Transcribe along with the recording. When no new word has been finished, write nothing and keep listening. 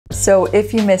So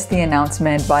if you missed the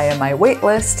announcement via my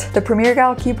waitlist, the Premier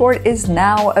Gal keyboard is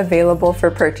now available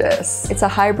for purchase. It's a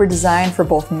hybrid design for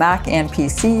both Mac and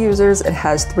PC users. It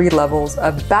has 3 levels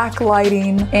of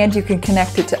backlighting, and you can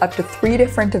connect it to up to 3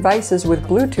 different devices with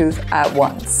Bluetooth at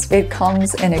once. It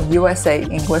comes in a USA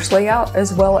English layout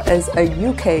as well as a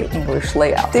UK English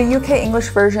layout. The UK English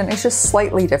version is just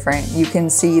slightly different. You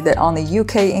can see that on the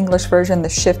UK English version, the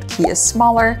Shift key is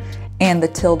smaller and the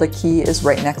tilde key is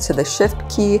right next to the Shift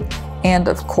key. And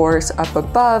of course, up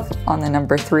above on the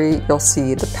number 3, you'll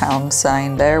see the pound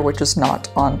sign there, which is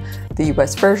not on the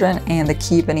US version, and the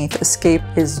key beneath Escape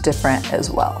is different as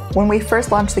well. When we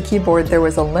first launched the keyboard, there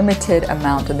was a limited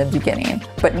amount in the beginning,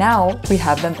 but now we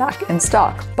have them back in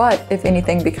stock. But if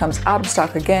anything becomes out of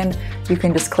stock again, you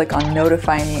can just click on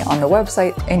Notify Me on the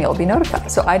website and you'll be notified.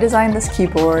 So I designed this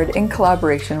keyboard in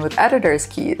collaboration with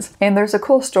EditorsKeys, and there's a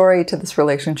cool story to this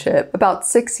relationship. About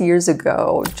 6 years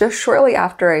ago, just shortly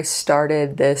after I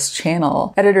started this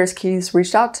channel, EditorsKeys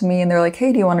reached out to me and they're like,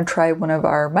 hey, do you want to try one of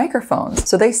our microphones?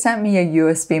 So they sent me a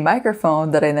USB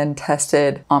microphone that I then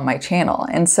tested on my channel.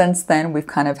 And since then, we've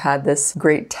kind of had this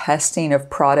great testing of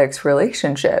products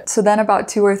relationship. So then about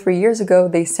 2 or 3 years ago,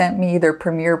 they sent me their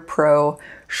Premiere Pro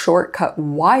shortcut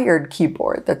wired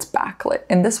keyboard that's backlit.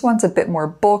 And this one's a bit more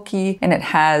bulky and it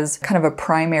has kind of a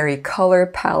primary color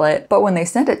palette. But when they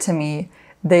sent it to me,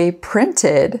 they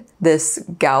printed this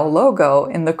Gal logo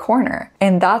in the corner.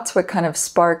 And that's what kind of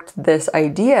sparked this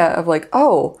idea of like,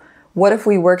 oh, what if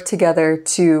we work together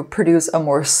to produce a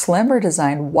more slimmer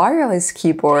design wireless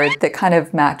keyboard that kind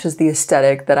of matches the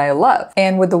aesthetic that I love?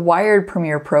 And with the wired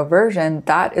Premiere Pro version,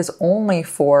 that is only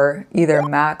for either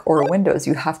Mac or Windows.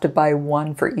 You have to buy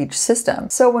one for each system.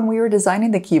 So when we were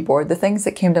designing the keyboard, the things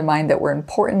that came to mind that were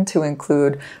important to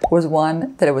include was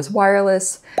one, that it was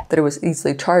wireless, that it was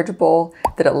easily chargeable,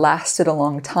 that it lasted a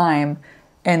long time,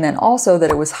 and then also that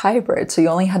it was hybrid, so you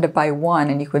only had to buy one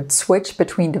and you could switch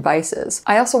between devices.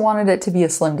 I also wanted it to be a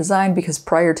slim design because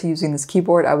prior to using this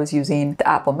keyboard, I was using the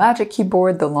Apple Magic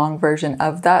keyboard, the long version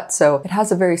of that, so it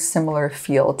has a very similar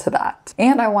feel to that.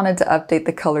 And I wanted to update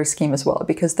the color scheme as well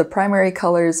because the primary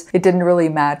colors, it didn't really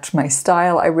match my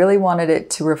style. I really wanted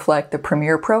it to reflect the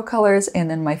Premiere Pro colors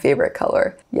and then my favorite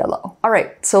color, yellow. All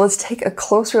right, so let's take a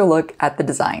closer look at the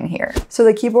design here. So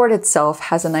the keyboard itself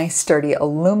has a nice sturdy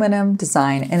aluminum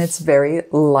design and it's very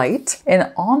light.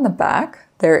 And on the back,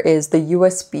 there is the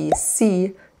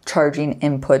USB-C charging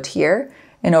input here.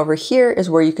 And over here is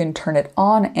where you can turn it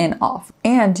on and off.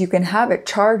 And you can have it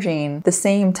charging the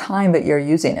same time that you're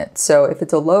using it. So if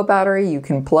it's a low battery, you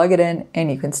can plug it in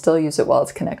and you can still use it while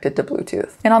it's connected to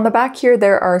Bluetooth. And on the back here,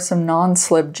 there are some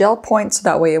non-slip gel points, so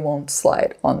that way it won't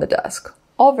slide on the desk.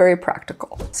 All very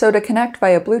practical. So to connect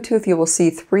via Bluetooth, you will see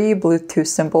 3 Bluetooth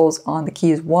symbols on the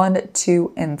keys 1,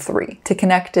 2, and 3. To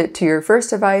connect it to your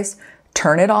first device,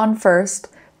 turn it on first,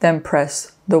 then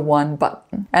press the 1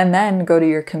 button. And then go to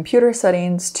your computer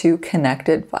settings to connect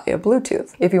it via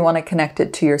Bluetooth. If you want to connect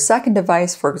it to your second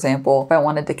device, for example, if I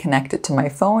wanted to connect it to my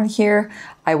phone here,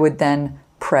 I would then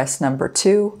press number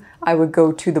 2. I would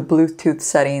go to the Bluetooth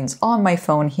settings on my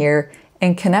phone here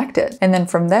and connect it. And then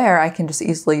from there, I can just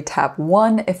easily tap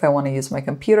 1 if I want to use my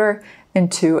computer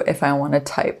and 2 if I want to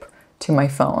type to my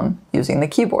phone using the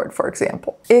keyboard, for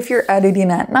example. If you're editing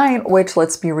at night, which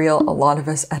let's be real, a lot of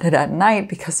us edit at night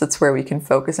because it's where we can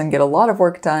focus and get a lot of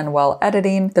work done while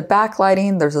editing. The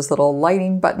backlighting, there's this little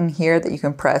lighting button here that you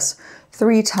can press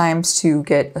 3 times to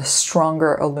get a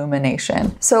stronger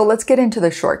illumination. So let's get into the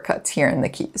shortcuts here in the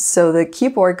keys. So the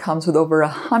keyboard comes with over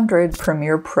 100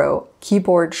 Premiere Pro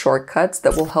keyboard shortcuts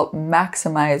that will help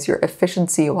maximize your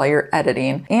efficiency while you're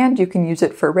editing. And you can use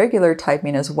it for regular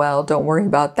typing as well. Don't worry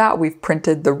about that. We've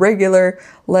printed the regular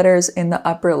letters in the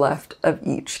upper left of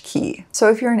each key.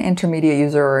 So if you're an intermediate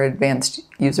user or advanced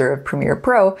user of Premiere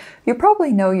Pro, you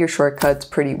probably know your shortcuts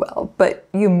pretty well, but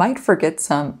you might forget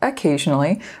some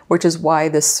occasionally, which is why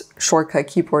this shortcut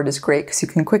keyboard is great because you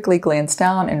can quickly glance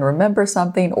down and remember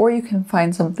something, or you can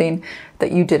find something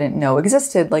that you didn't know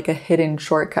existed, like a hidden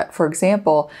shortcut. For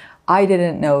example, I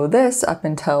didn't know this up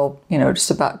until, just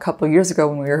about a couple of years ago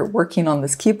when we were working on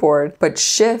this keyboard, but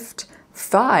Shift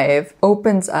 5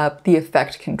 opens up the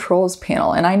Effect Controls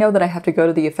panel. And I know that I have to go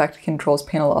to the Effect Controls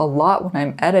panel a lot when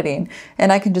I'm editing,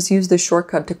 and I can just use this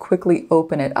shortcut to quickly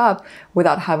open it up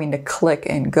without having to click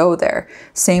and go there.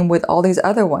 Same with all these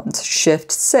other ones.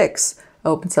 Shift 6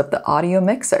 opens up the audio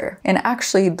mixer. And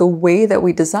actually the way that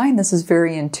we design this is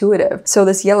very intuitive. So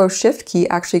this yellow shift key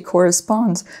actually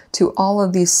corresponds to all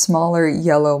of these smaller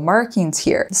yellow markings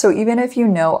here. So even if you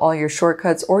know all your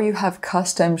shortcuts or you have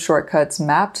custom shortcuts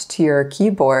mapped to your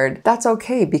keyboard, that's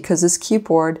okay because this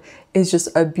keyboard is just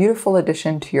a beautiful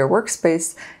addition to your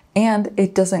workspace and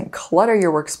it doesn't clutter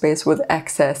your workspace with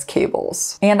excess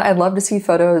cables. And I'd love to see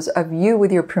photos of you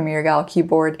with your Premier Gal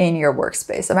keyboard in your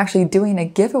workspace. I'm actually doing a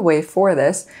giveaway for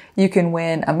this. You can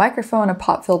win a microphone, a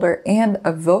pop filter, and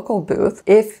a vocal booth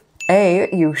if A,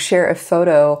 you share a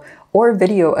photo or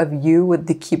video of you with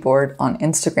the keyboard on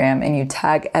Instagram and you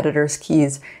tag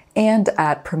EditorsKeys and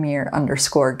at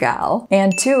Premier_Gal.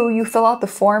 And 2, you fill out the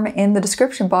form in the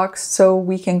description box so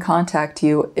we can contact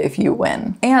you if you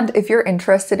win. And if you're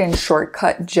interested in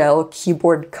shortcut gel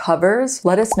keyboard covers,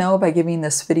 let us know by giving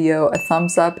this video a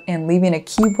thumbs up and leaving a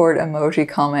keyboard emoji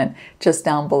comment just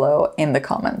down below in the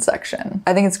comment section.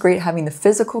 I think it's great having the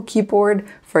physical keyboard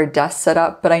for a desk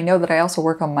setup, but I know that I also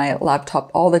work on my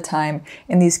laptop all the time,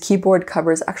 and these keyboard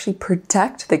covers actually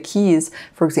protect the keys.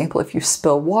 For example, if you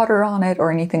spill water on it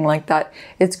or anything like that,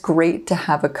 it's great to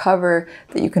have a cover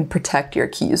that you can protect your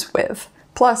keys with.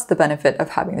 Plus the benefit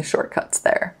of having the shortcuts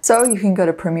there. So you can go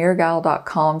to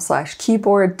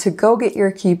premiergal.com/keyboard to go get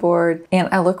your keyboard, and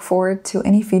I look forward to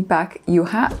any feedback you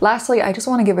have. Lastly, I just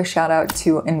want to give a shout out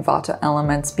to Envato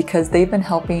Elements because they've been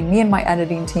helping me and my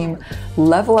editing team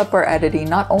level up our editing,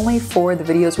 not only for the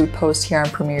videos we post here on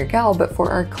Premier Gal, but for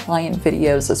our client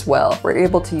videos as well. We're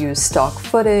able to use stock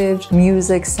footage,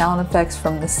 music, sound effects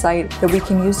from the site that we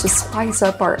can use to spice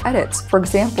up our edits. For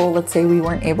example, let's say we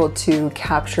weren't able to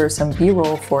capture some B-roll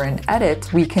for an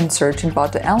edit, we can search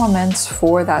Envato Elements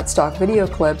for that stock video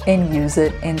clip and use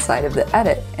it inside of the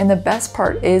edit. And the best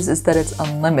part is that it's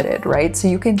unlimited, right? So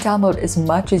you can download as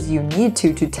much as you need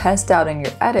to test out in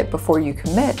your edit before you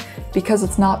commit, because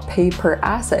it's not pay per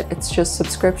asset, it's just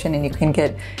subscription, and you can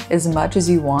get as much as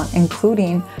you want,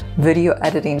 including video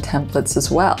editing templates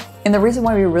as well. And the reason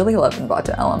why we really love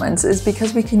Envato Elements is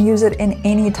because we can use it in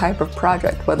any type of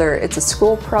project, whether it's a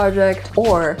school project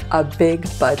or a big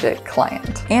budget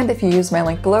client. And if you use my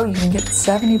link below, you can get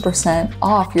 70%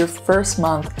 off your first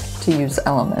month to use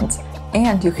Elements.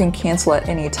 And you can cancel at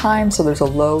any time, so there's a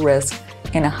low risk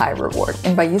and a high reward.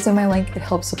 And by using my link, it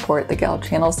helps support the Gal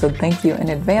channel, so thank you in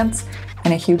advance,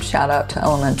 and a huge shout out to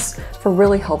Elements for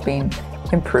really helping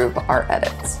improve our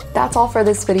edits. That's all for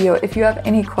this video. If you have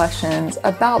any questions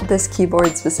about this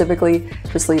keyboard specifically,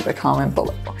 just leave a comment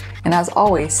below. And as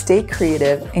always, stay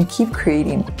creative and keep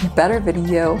creating better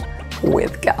video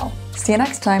with Gal. See you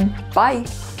next time. Bye.